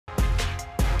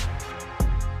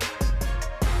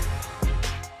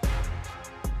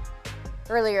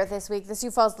Earlier this week, the Sioux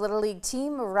Falls Little League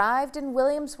team arrived in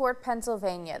Williamsport,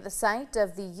 Pennsylvania, the site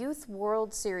of the Youth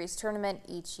World Series tournament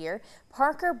each year.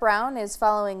 Parker Brown is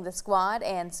following the squad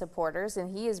and supporters,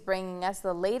 and he is bringing us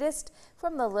the latest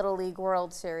from the Little League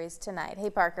World Series tonight. Hey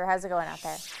Parker, how's it going out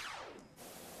there?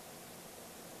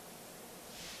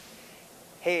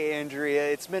 Hey Andrea,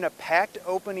 it's been a packed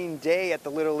opening day at the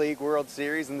Little League World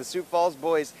Series, and the Sioux Falls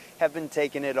boys have been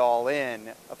taking it all in.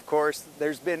 Of course,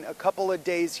 there's been a couple of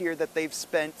days here that they've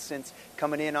spent since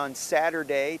coming in on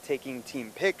Saturday, taking team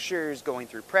pictures, going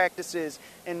through practices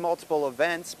and multiple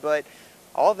events, but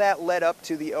all that led up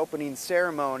to the opening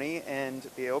ceremony, and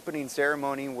the opening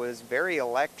ceremony was very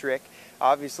electric.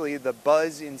 Obviously, the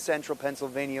buzz in central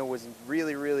Pennsylvania was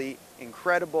really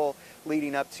incredible,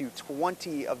 leading up to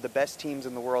 20 of the best teams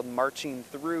in the world marching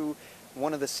through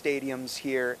one of the stadiums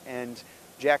here. And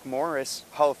Jack Morris,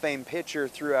 Hall of Fame pitcher,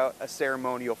 threw out a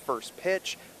ceremonial first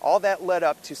pitch. All that led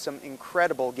up to some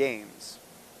incredible games.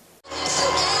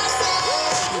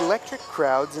 Electric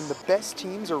crowds and the best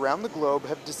teams around the globe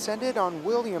have descended on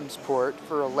Williamsport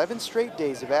for 11 straight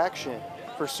days of action.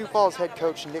 For Sioux Falls head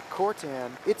coach Nick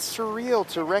Cortan, it's surreal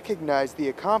to recognize the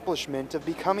accomplishment of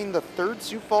becoming the third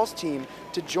Sioux Falls team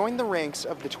to join the ranks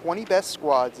of the 20 best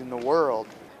squads in the world.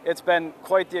 It's been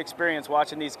quite the experience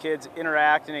watching these kids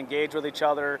interact and engage with each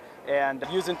other, and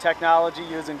using technology,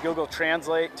 using Google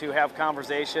Translate to have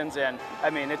conversations, and I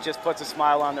mean, it just puts a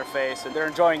smile on their face, and they're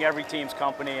enjoying every team's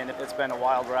company, and it's been a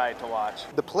wild ride to watch.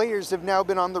 The players have now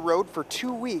been on the road for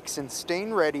 2 weeks and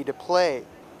staying ready to play.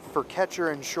 For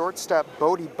catcher and shortstop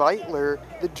Bodie Beitler,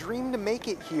 the dream to make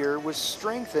it here was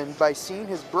strengthened by seeing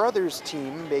his brother's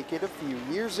team make it a few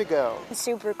years ago. It's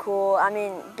super cool. I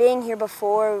mean, being here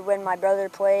before when my brother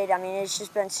played, I mean, it's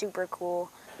just been super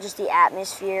cool. Just the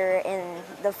atmosphere and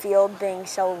the field being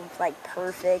so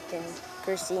perfect and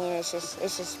pristine, it's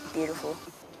just beautiful.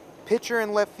 Pitcher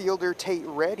and left fielder Tate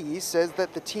Reddy says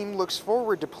that the team looks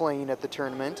forward to playing at the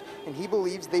tournament, and he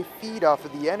believes they feed off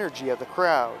of the energy of the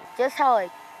crowd. Just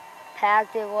how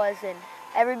packed it was, and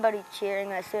everybody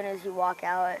cheering as soon as you walk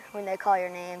out when they call your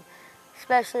name,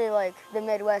 especially the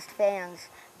Midwest fans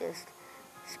just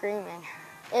screaming.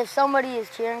 If somebody is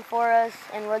cheering for us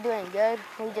and we're doing good,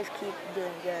 we just keep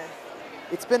doing good.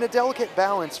 It's been a delicate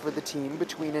balance for the team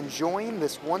between enjoying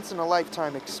this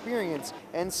once-in-a-lifetime experience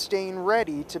and staying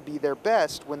ready to be their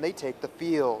best when they take the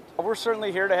field. We're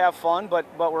certainly here to have fun, but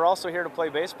we're also here to play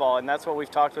baseball, and that's what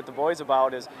we've talked with the boys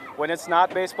about, is when it's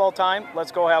not baseball time,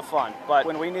 let's go have fun. But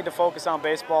when we need to focus on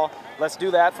baseball, let's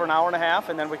do that for an hour and a half,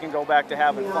 and then we can go back to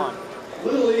having fun.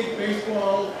 Little League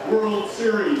Baseball World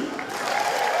Series.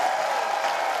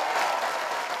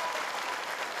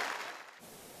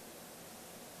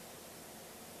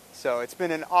 So it's been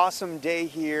an awesome day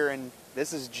here, and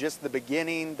this is just the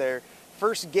beginning. Their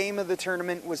first game of the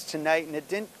tournament was tonight, and it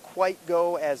didn't quite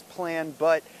go as planned,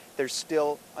 but there's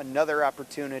still another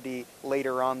opportunity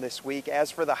later on this week. As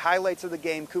for the highlights of the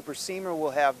game, Cooper Seamer will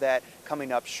have that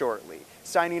coming up shortly.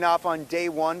 Signing off on day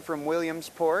one from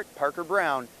Williamsport, Parker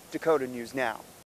Brown, Dakota News Now.